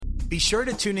Be sure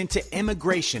to tune into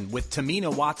Immigration with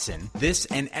Tamina Watson this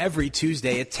and every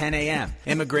Tuesday at 10 a.m.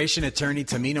 Immigration attorney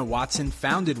Tamina Watson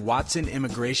founded Watson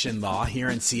Immigration Law here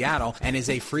in Seattle and is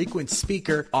a frequent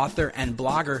speaker, author, and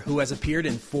blogger who has appeared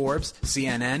in Forbes,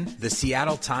 CNN, the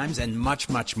Seattle Times, and much,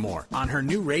 much more. On her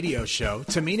new radio show,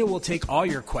 Tamina will take all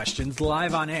your questions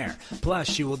live on air. Plus,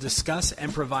 she will discuss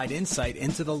and provide insight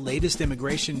into the latest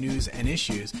immigration news and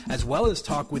issues, as well as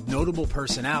talk with notable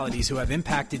personalities who have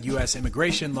impacted U.S.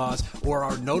 immigration laws or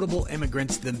are notable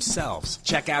immigrants themselves.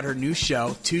 Check out her new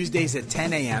show, Tuesdays at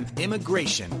 10 a.m.,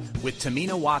 Immigration with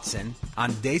Tamina Watson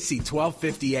on Desi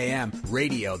 1250 a.m.,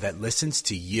 radio that listens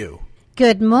to you.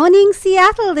 Good morning,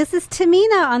 Seattle. This is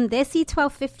Tamina on Desi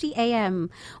 1250 AM.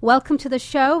 Welcome to the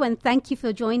show and thank you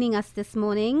for joining us this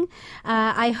morning.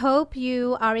 I hope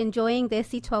you are enjoying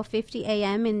Desi 1250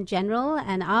 AM in general,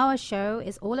 and our show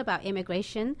is all about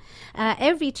immigration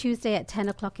every Tuesday at 10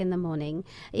 o'clock in the morning.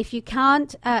 If you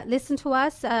can't listen to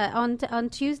us on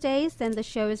Tuesdays, then the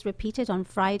show is repeated on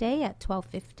Friday at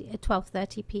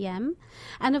 12:30 p.m.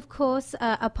 And of course,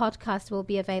 a podcast will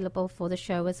be available for the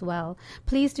show as well.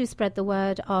 Please do spread the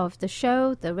word of the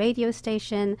show, the radio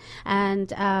station, and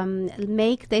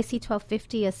make Desi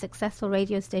 1250 a successful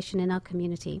radio station in our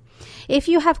community. If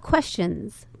you have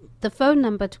questions, the phone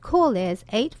number to call is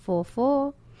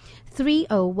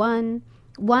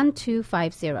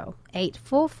 844-301-1250.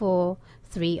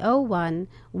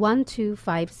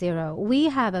 844-301-1250. We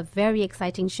have a very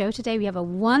exciting show today. We have a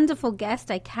wonderful guest.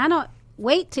 I cannot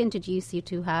wait to introduce you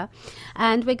to her,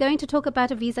 and we're going to talk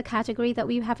about a visa category that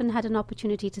we haven't had an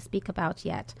opportunity to speak about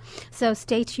yet, so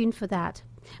stay tuned for that.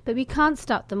 But we can't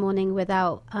start the morning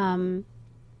without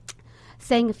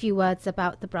saying a few words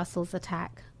about the Brussels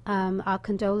attack. Our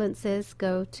condolences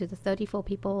go to the 34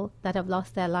 people that have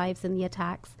lost their lives in the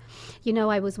attacks. You know,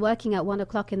 I was working at 1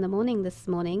 o'clock in the morning this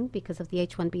morning because of the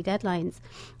H-1B deadlines,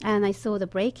 and I saw the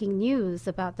breaking news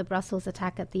about the Brussels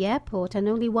attack at the airport, and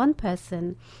only one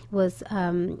person was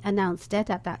announced dead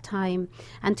at that time.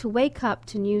 And to wake up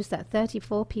to news that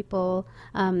 34 people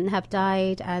have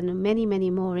died and many, many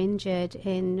more injured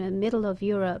in the middle of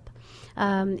Europe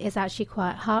is actually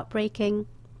quite heartbreaking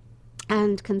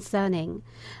and concerning,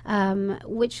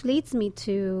 which leads me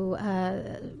to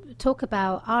talk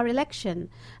about our election.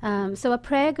 So a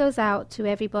prayer goes out to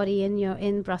everybody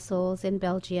in Brussels, in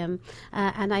Belgium,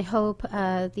 and I hope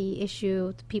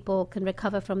people can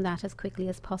recover from that as quickly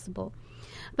as possible.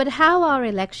 But how our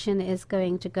election is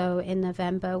going to go in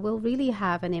November will really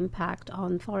have an impact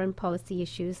on foreign policy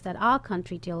issues that our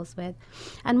country deals with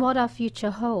and what our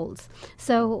future holds.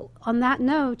 So on that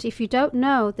note, if you don't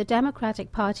know, the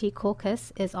Democratic Party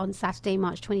caucus is on Saturday,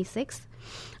 March 26th.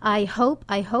 I hope,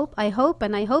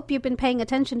 and I hope you've been paying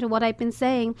attention to what I've been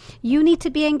saying. You need to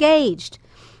be engaged.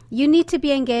 You need to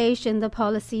be engaged in the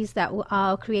policies that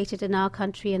are created in our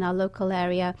country, in our local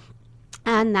area,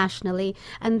 and nationally,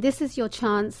 and this is your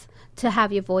chance to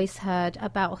have your voice heard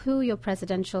about who your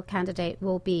presidential candidate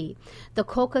will be. The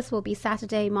caucus will be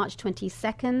Saturday, March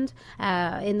 22nd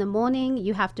in the morning.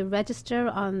 You have to register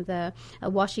on the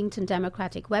Washington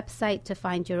Democratic website to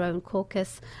find your own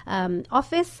caucus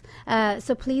office,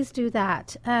 so please do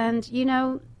that. And you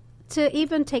know, to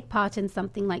even take part in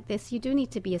something like this, you do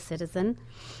need to be a citizen.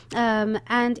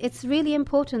 And it's really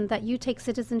important that you take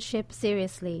citizenship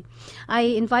seriously. I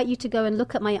invite you to go and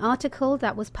look at my article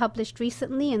that was published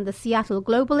recently in the Seattle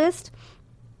Globalist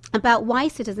about why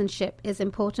citizenship is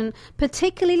important,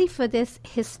 particularly for this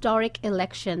historic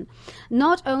election.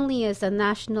 Not only is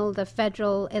the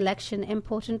federal election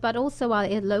important, but also our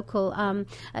local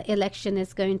election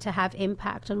is going to have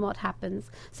impact on what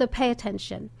happens. So pay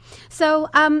attention. So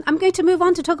I'm going to move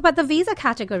on to talk about the visa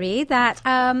category that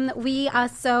we are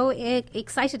so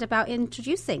excited about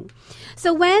introducing.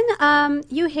 So when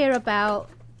you hear about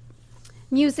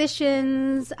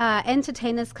musicians,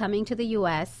 entertainers coming to the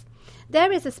U.S.,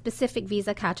 there is a specific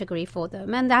visa category for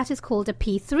them, and that is called a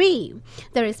P3.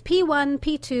 There is P1,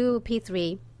 P2,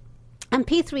 P3. And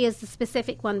P3 is the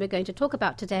specific one we're going to talk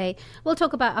about today. We'll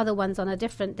talk about other ones on a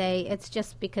different day. It's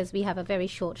just because we have a very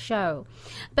short show.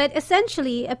 But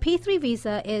essentially, a P3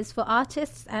 visa is for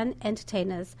artists and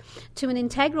entertainers to an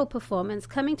integral performance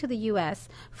coming to the U.S.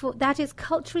 that is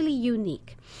culturally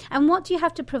unique. And what do you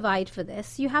have to provide for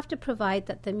this? You have to provide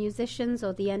that the musicians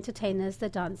or the entertainers, the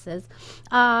dancers,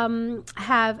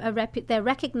 they're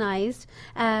recognized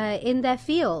in their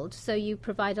field. So you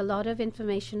provide a lot of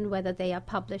information, whether they are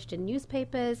published in newspapers,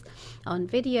 on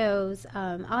videos,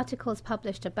 articles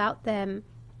published about them.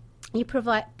 You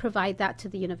provide that to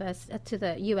the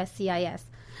USCIS.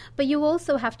 But you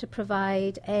also have to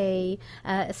provide a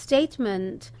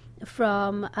statement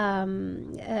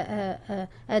an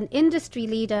industry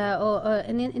leader or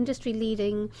an industry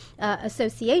leading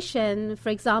association. For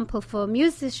example, for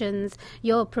musicians,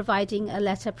 you're providing a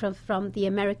letter from the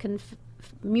American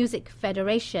Music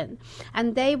Federation,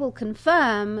 and they will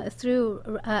confirm through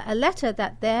a letter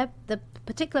that the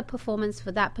particular performance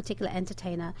for that particular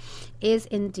entertainer is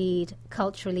indeed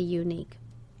culturally unique.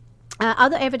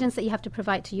 Other evidence that you have to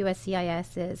provide to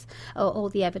USCIS is all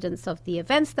the evidence of the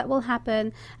events that will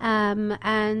happen,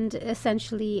 and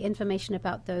essentially information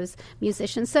about those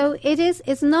musicians. So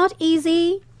it's not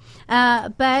easy,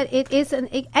 but it is an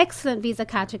excellent visa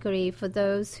category for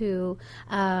those who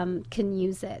can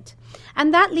use it.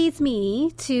 And that leads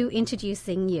me to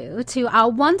introducing you to our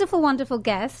wonderful, wonderful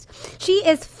guest. She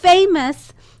is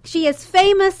famous. She is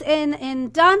famous in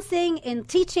dancing, in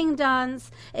teaching dance,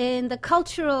 in the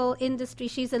cultural industry.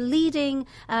 She's a leading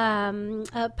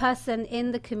person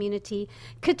in the community.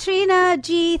 Katrina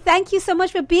G, thank you so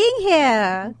much for being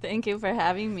here. Thank you for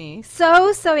having me.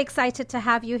 So excited to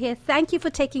have you here. Thank you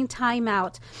for taking time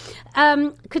out.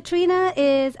 Katrina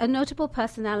is a notable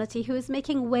personality who is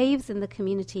making waves in the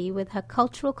community with her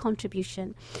cultural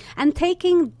contribution and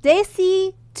taking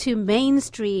Desi to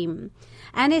mainstream.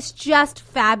 And it's just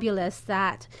fabulous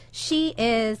that she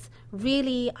is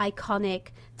really iconic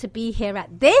to be here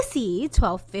at Desi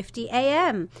 12:50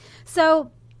 a.m.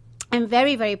 So I'm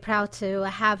very, very proud to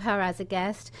have her as a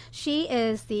guest. She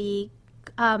is the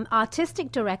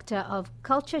artistic director of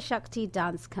Culture Shakti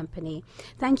Dance Company.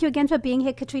 Thank you again for being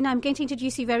here, Katrina. I'm going to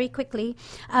introduce you very quickly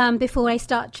before I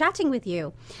start chatting with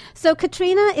you. So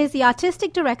Katrina is the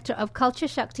artistic director of Culture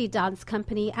Shakti Dance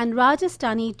Company and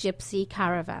Rajasthani Gypsy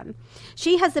Caravan.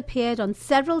 She has appeared on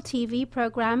several TV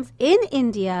programs in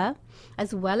India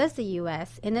as well as the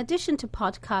US, in addition to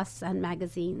podcasts and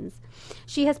magazines.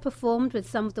 She has performed with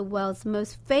some of the world's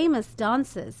most famous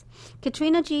dancers.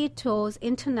 Katrina G tours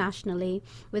internationally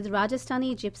with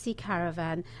Rajasthani Gypsy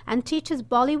Caravan and teaches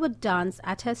Bollywood dance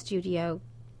at her studio,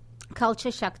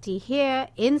 Culture Shakti, here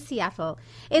in Seattle.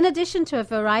 In addition to a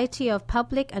variety of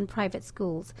public and private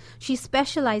schools, she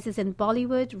specializes in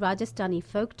Bollywood, Rajasthani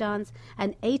folk dance,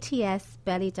 and ATS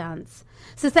belly dance.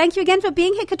 So thank you again for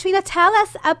being here, Katrina. Tell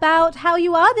us about how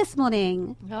you are this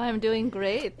morning. Oh, I'm doing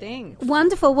great. Thanks.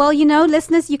 Wonderful. Well, you know,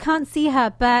 listeners, you can't see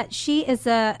her, but she is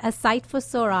a sight for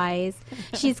sore eyes.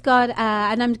 She's got,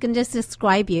 and I'm going to just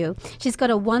describe you. She's got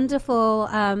a wonderful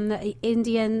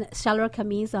Indian shalwar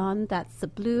kameez on that's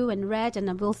blue and red,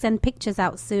 and we'll send pictures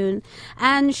out soon.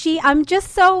 And I'm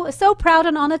just so proud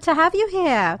and honored to have you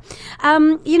here.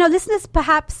 You know, listeners,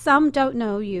 perhaps some don't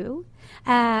know you.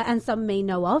 And some may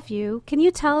know of you. Can you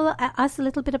tell us a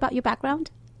little bit about your background?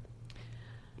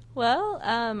 Well,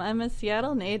 I'm a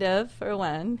Seattle native, for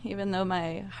one, even though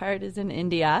my heart is in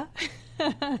India.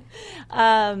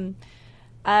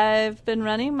 I've been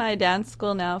running my dance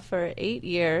school now for 8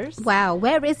 years. Wow.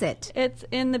 Where is it? It's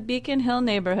in the Beacon Hill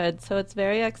neighborhood, so it's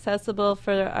very accessible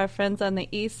for our friends on the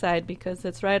east side because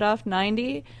it's right off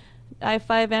 90,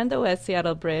 I-5, and the West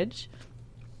Seattle Bridge.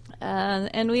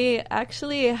 And we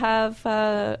actually have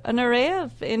an array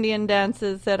of Indian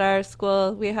dances at our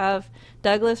school. We have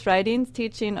Douglas Ridings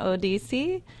teaching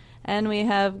Odissi, and we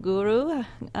have Guru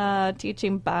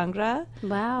teaching Bhangra.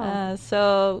 Wow.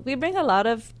 So we bring a lot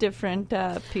of different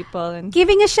people. And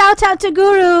giving a shout out to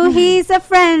Guru. He's a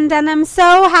friend, and I'm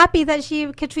so happy that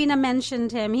Katrina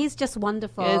mentioned him. He's just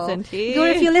wonderful. Isn't he? Guru,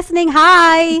 if you're listening,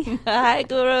 hi. Hi,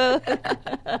 Guru.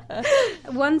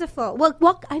 Wonderful. Well,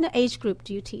 what kind of age group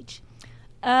do you teach?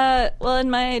 Well, in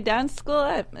my dance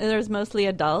school, there's mostly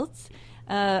adults.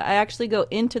 I actually go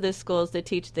into the schools to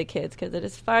teach the kids because it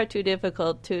is far too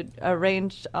difficult to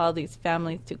arrange all these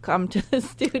families to come to the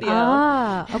studio.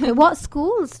 Ah, okay. What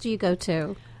schools do you go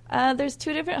to? There's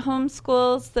 2 different home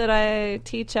schools that I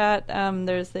teach at.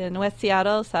 There's in West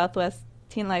Seattle, Southwest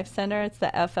Teen Life Center. It's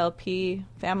the FLP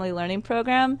Family Learning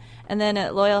Program. And then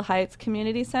at Loyal Heights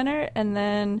Community Center. And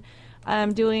then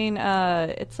I'm doing,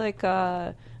 it's like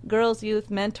a girls' youth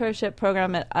mentorship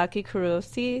program at Aki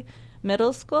Kurosi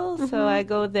Middle School. Mm-hmm. So I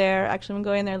go there. Actually, I'm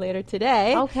going there later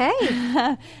today. Okay.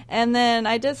 And then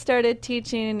I just started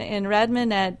teaching in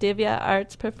Redmond at Divya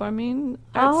Arts Performing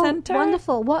Arts Center.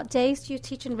 Wonderful. What days do you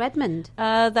teach in Redmond?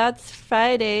 That's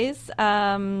Fridays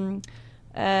at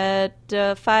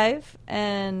 5,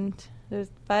 and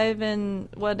there's 5 and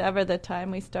whatever the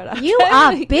time we start off. You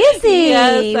are busy.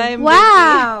 Yes, I'm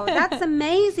wow, busy. That's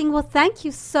amazing. Well, thank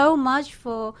you so much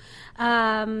for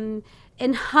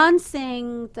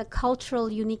enhancing the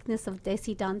cultural uniqueness of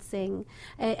Desi dancing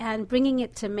and bringing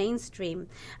it to mainstream.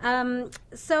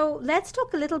 So let's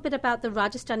talk a little bit about the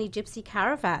Rajasthani Gypsy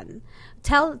Caravan.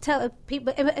 Tell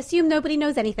people, assume nobody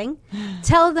knows anything.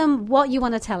 Tell them what you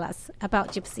want to tell us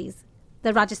about gypsies,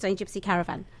 the Rajasthani Gypsy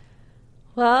Caravan.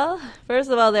 Well, first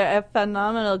of all, they're a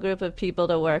phenomenal group of people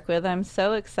to work with. I'm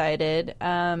so excited.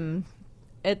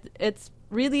 It's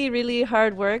really, really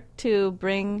hard work to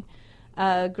bring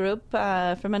a group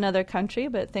from another country,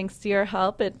 but thanks to your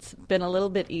help, it's been a little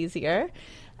bit easier.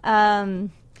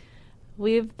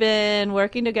 We've been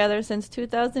working together since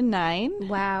 2009.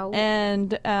 Wow.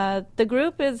 And the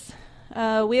group is,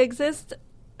 we exist,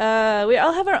 we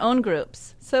all have our own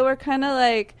groups. So we're kind of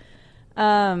like,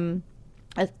 I'm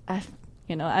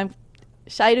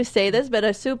shy to say this, but a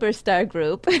superstar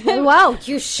group. Wow,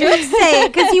 you should say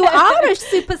it because you are a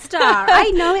superstar.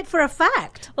 I know it for a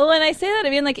fact. Well, when I say that, I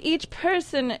mean like each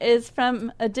person is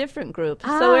from a different group.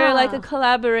 So we're like a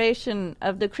collaboration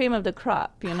of the cream of the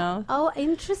crop, you know? Oh,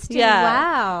 interesting. Yeah.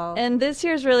 Wow. And this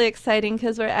year's really exciting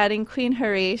because we're adding Queen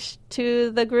Harish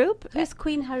to the group. Who's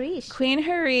Queen Harish? Queen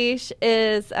Harish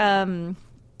is the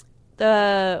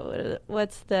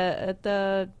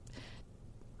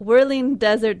whirling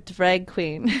desert drag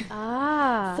queen.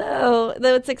 So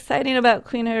what's exciting about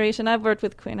Queen Harish, and I've worked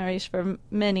with Queen Harish for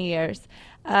many years.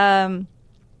 Queen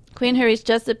Harish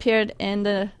just appeared in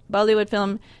the Bollywood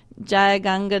film Jai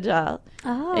Gangajal.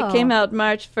 It came out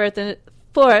March 4th,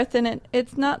 and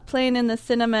it's not playing in the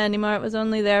cinema anymore. It was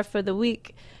only there for the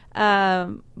week.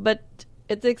 But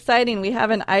it's exciting. We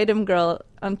have an item girl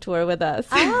on tour with us.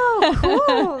 Oh,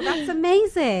 cool. That's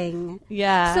amazing.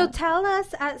 Yeah. So tell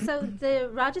us, so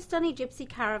the Rajasthani Gypsy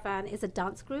Caravan is a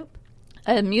dance group?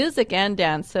 Music and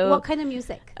dance. So what kind of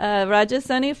music?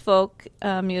 Rajasthani folk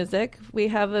music. We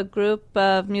have a group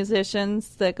of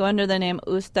musicians that go under the name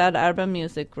Ustad Arba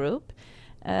Music Group.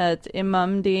 It's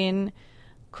Imamdeen,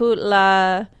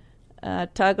 Kutla,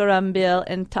 Tagarambil,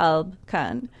 and Talb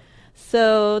Khan.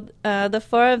 So the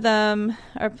four of them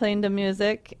are playing the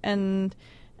music, and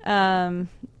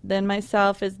then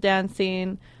myself is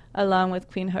dancing along with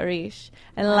Queen Harish.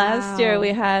 And last year we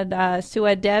had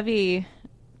Sua Devi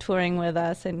touring with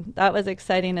us, and that was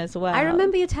exciting as well. I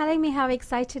remember you telling me how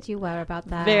excited you were about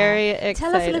that. Very excited.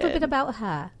 Tell us a little bit about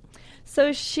her.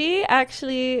 So she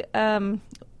actually, a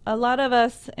lot of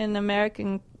us in the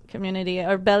American community,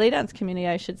 or belly dance community,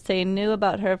 I should say, knew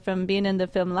about her from being in the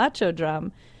film Lacho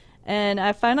Drum. And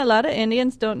I find a lot of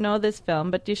Indians don't know this film,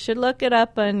 but you should look it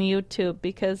up on YouTube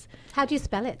because... How do you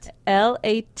spell it?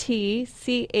 Latcho,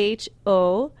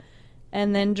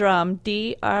 and then drum,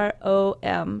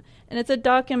 DROM. And it's a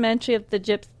documentary of the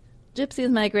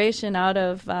Gypsies' migration out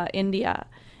of India.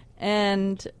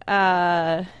 And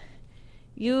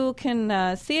you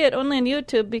can see it only on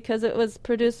YouTube because it was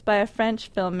produced by a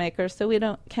French filmmaker, so we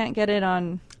can't get it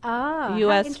on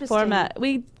U.S. format.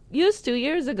 We used to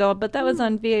years ago, but that was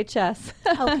on VHS.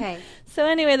 Okay. So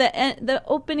anyway, the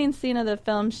opening scene of the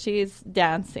film, she's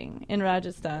dancing in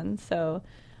Rajasthan. So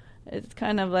it's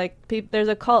kind of like there's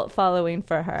a cult following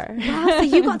for her. Wow, so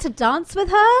you got to dance with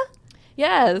her?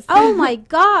 Yes. Oh my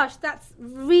gosh, that's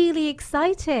really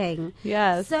exciting.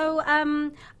 Yes. So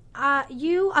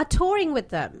you are touring with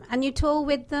them, and you tour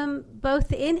with them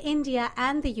both in India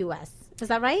and the U.S. Is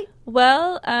that right?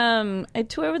 Well, I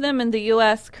tour with them in the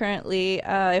U.S. currently.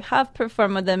 I have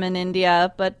performed with them in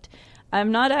India, but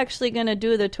I'm not actually going to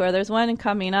do the tour. There's one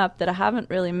coming up that I haven't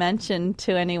really mentioned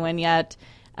to anyone yet,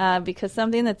 because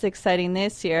something that's exciting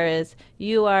this year is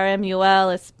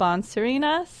URMUL is sponsoring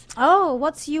us. Oh,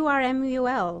 what's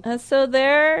URMUL? So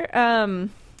they're a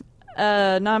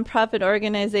nonprofit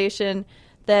organization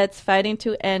that's fighting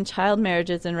to end child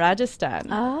marriages in Rajasthan.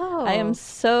 Oh. I am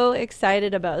so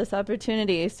excited about this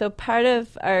opportunity. So part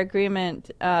of our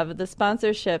agreement of the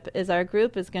sponsorship is our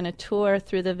group is going to tour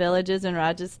through the villages in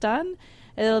Rajasthan.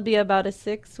 It'll be about a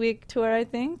 6-week tour, I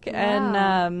think. Wow.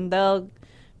 And they'll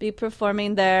be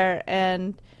performing there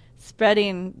and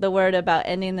spreading the word about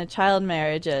ending the child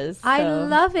marriages. I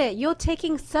love it. You're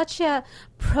taking such a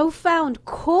profound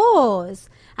cause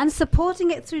and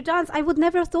supporting it through dance. I would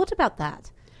never have thought about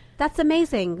that. That's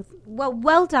amazing.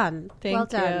 Well done.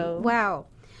 Thank you. Wow.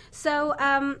 So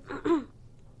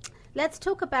let's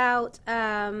talk about,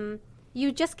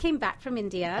 you just came back from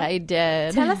India. I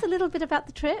did. Tell us a little bit about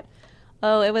the trip.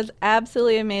 Oh, it was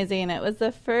absolutely amazing. It was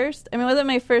the first, it wasn't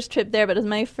my first trip there, but it was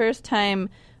my first time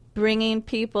bringing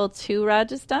people to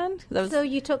Rajasthan. So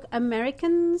you took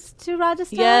Americans to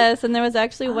Rajasthan? Yes, and there was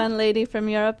actually one lady from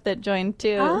Europe that joined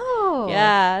too. Oh.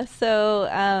 Yeah, so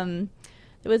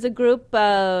there was a group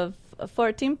of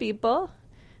 14 people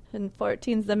And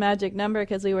 14's the magic number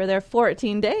because we were there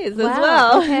 14 days as Wow,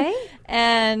 well. okay.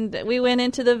 And we went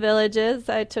into the villages.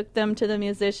 I took them to the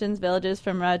musicians' villages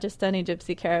from Rajasthani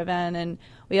Gypsy Caravan. And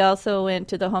we also went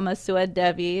to the home of Suad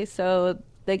Devi. So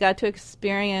they got to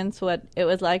experience what it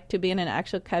was like to be in an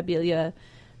actual Kabylia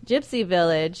gypsy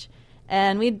village.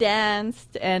 And we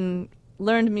danced and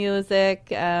learned music.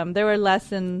 There were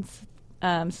lessons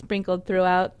sprinkled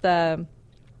throughout the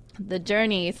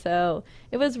journey, so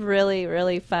it was really,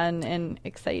 really fun and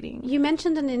exciting. You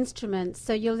mentioned an instrument,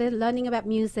 so you're learning about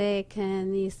music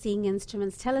and you're seeing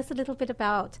instruments. Tell us a little bit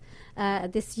about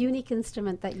this unique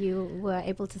instrument that you were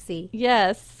able to see.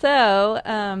 Yes, so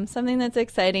something that's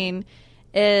exciting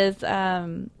is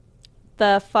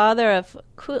the father of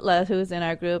Kutla, who's in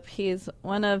our group. He's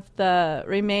one of the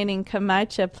remaining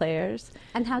Kamaicha players.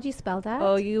 And how do you spell that?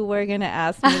 Oh, you were going to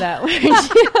ask me that, weren't you?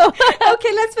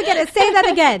 Okay, let's forget it. Say that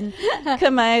again.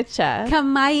 Kamaicha.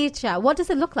 Kamaicha. What does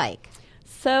it look like?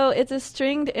 So it's a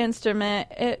stringed instrument.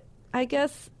 It, I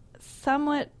guess,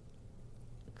 somewhat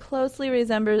closely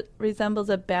resembles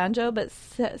a banjo, but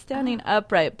standing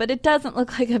upright. But it doesn't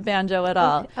look like a banjo at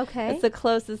all. Okay. It's the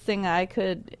closest thing I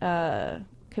could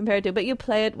compare it to. But you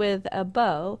play it with a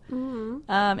bow.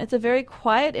 Mm-hmm. It's a very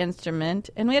quiet instrument.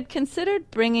 And we had considered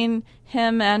bringing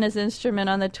him and his instrument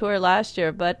on the tour last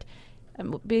year. But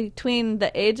between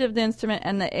the age of the instrument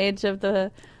and the age of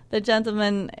the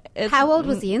gentleman... How old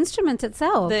was the instrument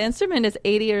itself? The instrument is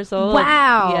 80 years old.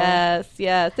 Wow.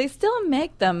 Yes. They still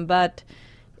make them, but,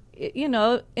 you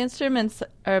know, instruments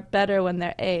are better when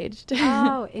they're aged.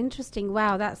 Oh, interesting.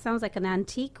 Wow, that sounds like an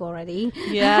antique already.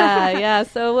 Yeah.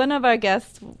 So one of our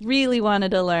guests really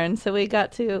wanted to learn, so we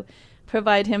got to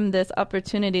provide him this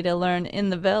opportunity to learn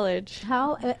in the village.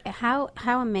 How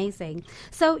amazing.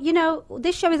 So, you know,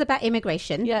 this show is about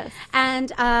immigration. Yes.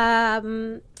 And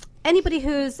anybody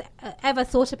who's ever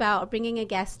thought about bringing a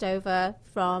guest over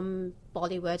from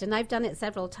Bollywood, and I've done it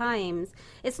several times,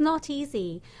 it's not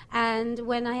easy. And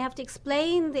when I have to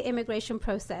explain the immigration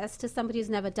process to somebody who's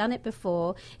never done it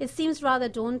before, it seems rather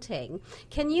daunting.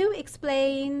 Can you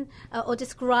explain or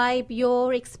describe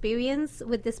your experience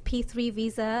with this P3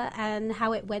 visa and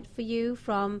how it went for you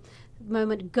from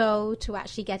moment go to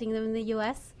actually getting them in the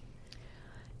U.S.?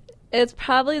 It's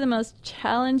probably the most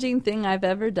challenging thing I've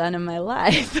ever done in my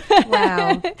life.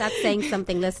 Wow, that's saying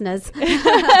something, listeners.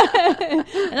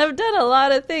 And I've done a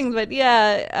lot of things, but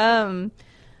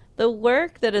the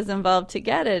work that is involved to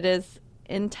get it is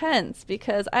intense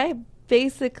because I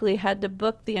basically had to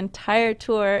book the entire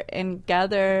tour and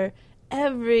gather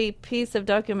every piece of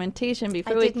documentation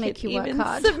before we could even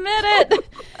submit it.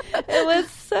 It was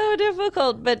so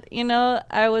difficult, but, you know,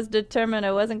 I was determined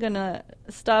I wasn't going to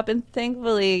stop, and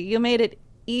thankfully you made it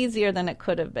easier than it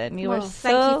could have been. You were so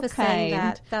thank you for kind. saying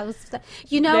that. That was,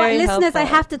 you know, Very listeners, helpful. I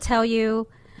have to tell you,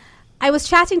 I was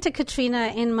chatting to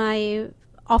Katrina in my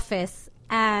office,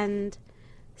 and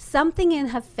something in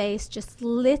her face just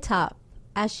lit up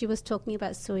as she was talking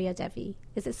about Surya Devi.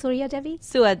 Is it Surya Devi?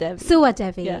 Suad Devi. Suad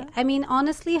Devi. Yeah. I mean,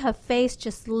 honestly, her face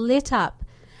just lit up.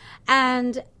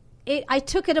 And I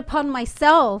took it upon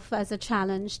myself as a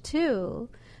challenge, too,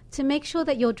 to make sure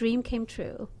that your dream came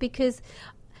true. Because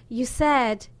you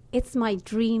said, it's my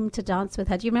dream to dance with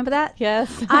her. Do you remember that?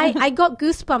 Yes. I got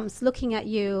goosebumps looking at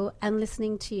you and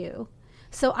listening to you.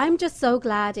 So I'm just so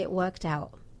glad it worked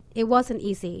out. It wasn't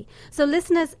easy. So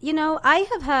listeners, you know, I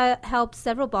have helped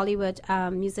several Bollywood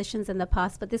musicians in the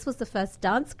past, but this was the first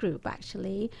dance group,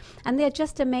 actually. And they're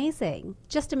just amazing.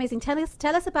 Just amazing.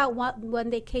 Tell us about when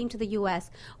they came to the U.S.,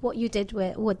 what you did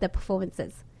with the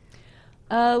performances.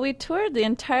 We toured the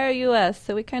entire U.S.,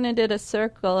 so we kind of did a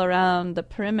circle around the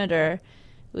perimeter.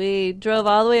 We drove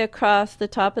all the way across the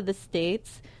top of the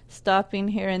states, stopping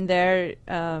here and there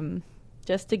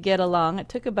just to get along. It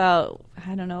took about,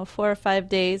 4 or 5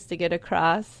 days to get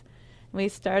across. We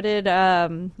started,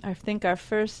 I think our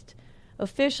first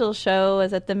official show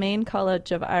was at the Maine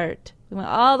College of Art. We went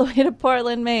all the way to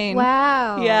Portland, Maine.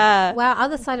 Wow. Yeah. Wow,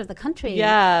 other side of the country.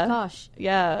 Yeah. Gosh.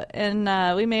 Yeah,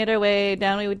 and we made our way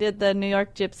down. We did the New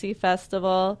York Gypsy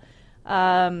Festival.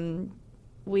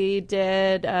 We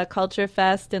did Culture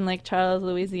Fest in Lake Charles,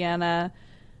 Louisiana.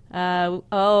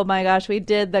 Oh my gosh, we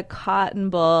did the Cotton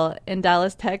Bowl in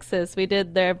Dallas, Texas. We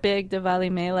did their big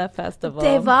Diwali Mela festival.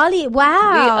 Diwali,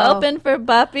 wow. We opened for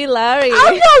Bapi Lahiri.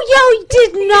 Oh, no, you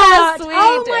did not. Yes, we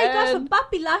oh, did. my gosh, for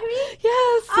Bapi Lahiri?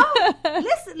 Yes. Oh,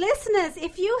 listeners,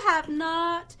 if you have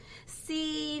not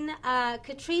seen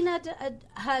Katrina,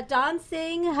 her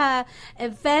dancing, her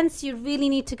events, you really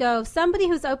need to go. Somebody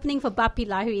who's opening for Bapi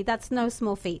Lahiri, that's no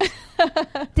small feat.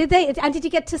 Did you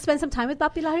get to spend some time with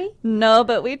Bapi Lahiri? No,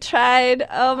 but we tried.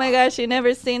 Oh my gosh, you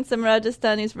never seen some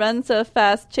Rajasthanis run so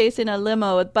fast chasing a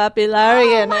limo with Bapi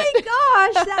Lahiri in it. Oh my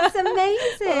gosh, that's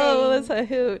amazing. Oh, it was a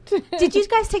hoot. Did you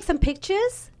guys take some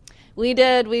pictures? We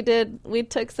did. We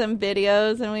took some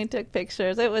videos and we took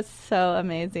pictures. It was so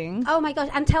amazing. Oh my gosh.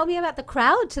 And tell me about the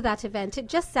crowd to that event. It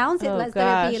just sounds like it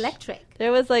would be electric.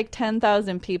 There was like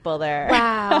 10,000 people there.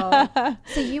 Wow.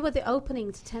 So you were the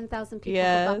opening to 10,000 people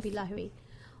Yes. for Bapi Lahiri.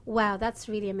 Wow, that's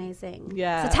really amazing.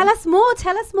 Yeah. So tell us more.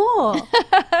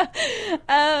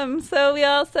 So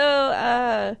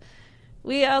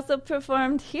we also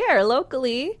performed here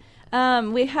locally.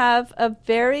 We have a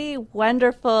very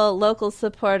wonderful local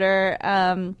supporter,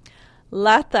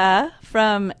 Lata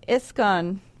from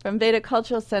ISKCON, from Veda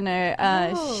Cultural Center.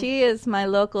 She is my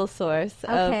local source.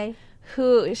 Okay.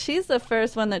 She's the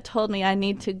first one that told me I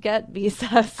need to get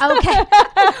visas. Okay.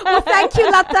 Well, thank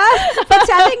you, Lata, for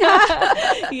telling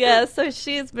her. Yeah, so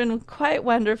she's been quite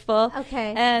wonderful.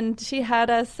 Okay. And she had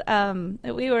us,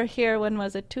 we were here, when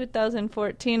was it,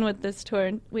 2014 with this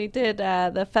tour. We did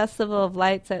the Festival of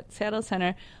Lights at Seattle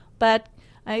Center. But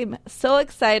I'm so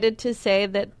excited to say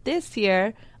that this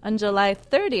year, on July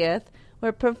 30th,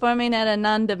 we're performing at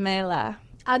Ananda Mela.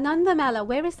 Ananda Mela,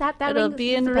 where is that? It'll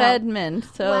be in Redmond.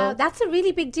 So wow, that's a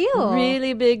really big deal.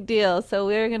 Really big deal. So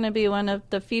we're going to be one of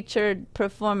the featured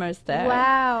performers there.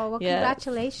 Wow. Well, Yes.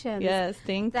 Congratulations. Yes,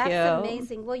 thank you. That's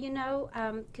amazing. Well,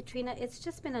 Katrina, it's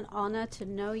just been an honor to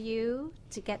know you,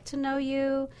 to get to know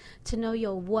you, to know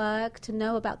your work, to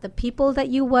know about the people that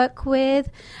you work with.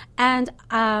 And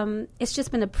it's just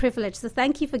been a privilege. So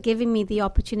thank you for giving me the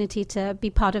opportunity to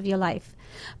be part of your life.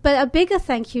 But a bigger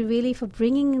thank you really for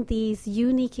bringing these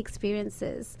unique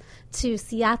experiences to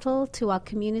Seattle, to our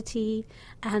community,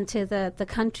 and to the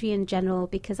country in general,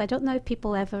 because I don't know if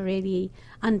people ever really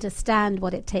understand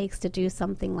what it takes to do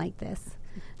something like this.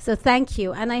 So thank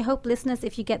you. And I hope listeners,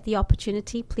 if you get the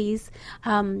opportunity, please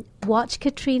watch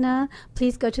Katrina.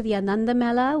 Please go to the Ananda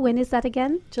Mela. When is that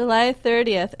again? July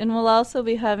 30th. And we'll also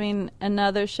be having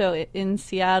another show in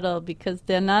Seattle, because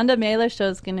the Ananda Mela show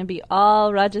is going to be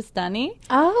all Rajasthani.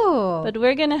 Oh. But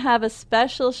we're going to have a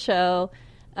special show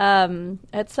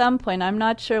at some point. I'm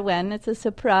not sure when. It's a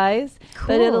surprise.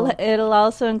 Cool. But it'll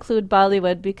also include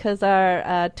Bollywood, because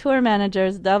our tour manager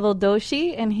is Dhaval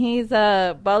Doshi, and he's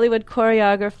a Bollywood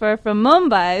choreographer from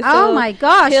Mumbai. Oh my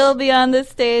gosh. He'll be on the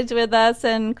stage with us,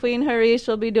 and Queen Harish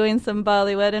will be doing some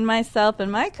Bollywood, and myself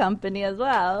and my company as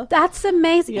well. That's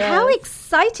amazing. Yes. How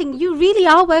exciting. You really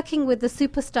are working with the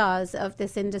superstars of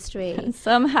this industry.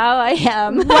 Somehow I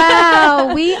am.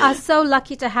 Wow. We are so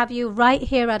lucky to have you right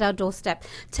here at our doorstep.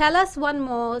 Tell us one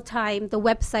more time the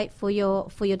website for your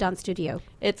dance studio.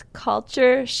 It's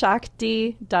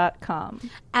cultureshakti.com.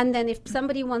 And then if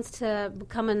somebody wants to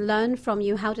come and learn from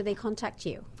you, how do they contact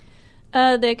you?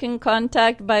 They can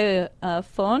contact by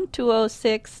phone,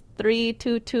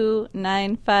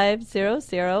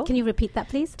 206-322-9500. Can you repeat that,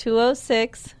 please?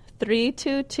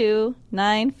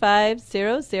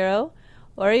 206-322-9500.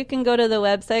 Or you can go to the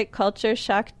website,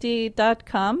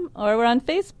 cultureshakti.com, or we're on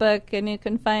Facebook, and you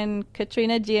can find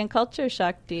Katrina G and Culture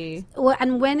Shakti. Well,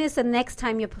 and when is the next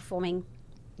time you're performing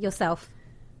yourself?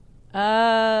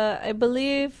 I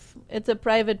believe it's a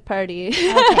private party.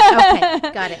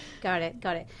 Okay. Got it.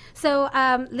 So,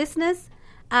 listeners,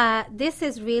 this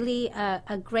is really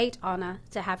a great honor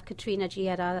to have Katrina G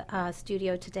at our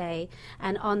studio today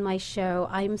and on my show.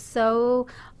 I'm so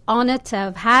honored to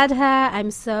have had her. I'm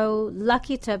so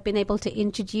lucky to have been able to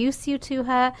introduce you to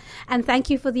her. And thank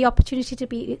you for the opportunity to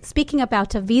be speaking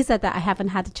about a visa that I haven't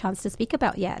had a chance to speak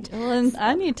about yet. Well, and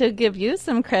I need to give you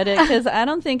some credit, because I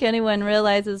don't think anyone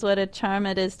realizes what a charm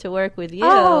it is to work with you.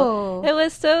 Oh. It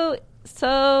was so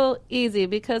easy,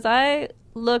 because I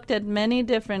looked at many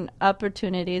different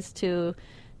opportunities to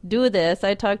do this.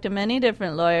 I talked to many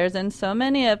different lawyers, and so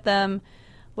many of them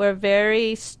were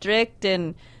very strict,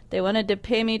 and they wanted to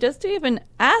pay me just to even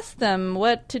ask them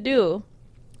what to do.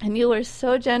 And you were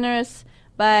so generous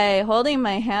by holding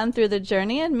my hand through the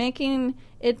journey and making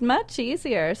it much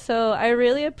easier. So I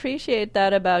really appreciate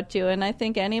that about you. And I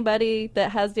think anybody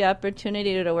that has the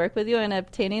opportunity to work with you and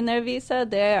obtaining their visa,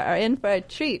 they are in for a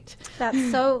treat.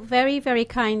 That's so very, very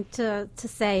kind to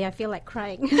say. I feel like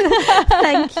crying.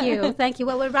 Thank you.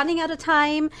 Well, we're running out of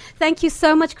time. Thank you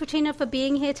so much, Katrina, for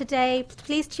being here today.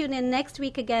 Please tune in next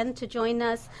week again to join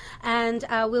us. And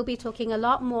we'll be talking a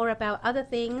lot more about other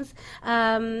things.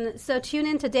 So tune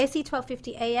in to Desi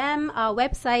 1250 AM. Our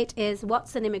website is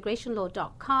watsonimmigrationlaw.com.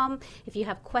 watsonimmigrationlaw.com. If you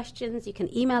have questions, you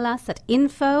can email us at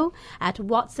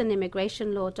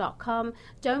info@watsonimmigrationlaw.com.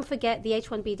 Don't forget the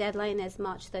H-1B deadline is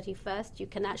March 31st. You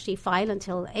can actually file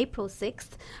until April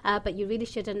 6th, but you really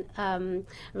shouldn't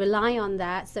rely on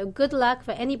that. So good luck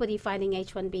for anybody filing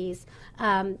H-1Bs.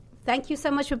 Thank you so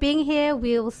much for being here.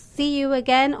 We'll see you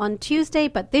again on Tuesday,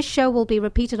 but this show will be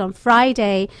repeated on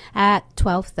Friday at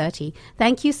 12:30.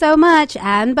 Thank you so much,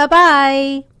 and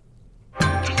bye-bye.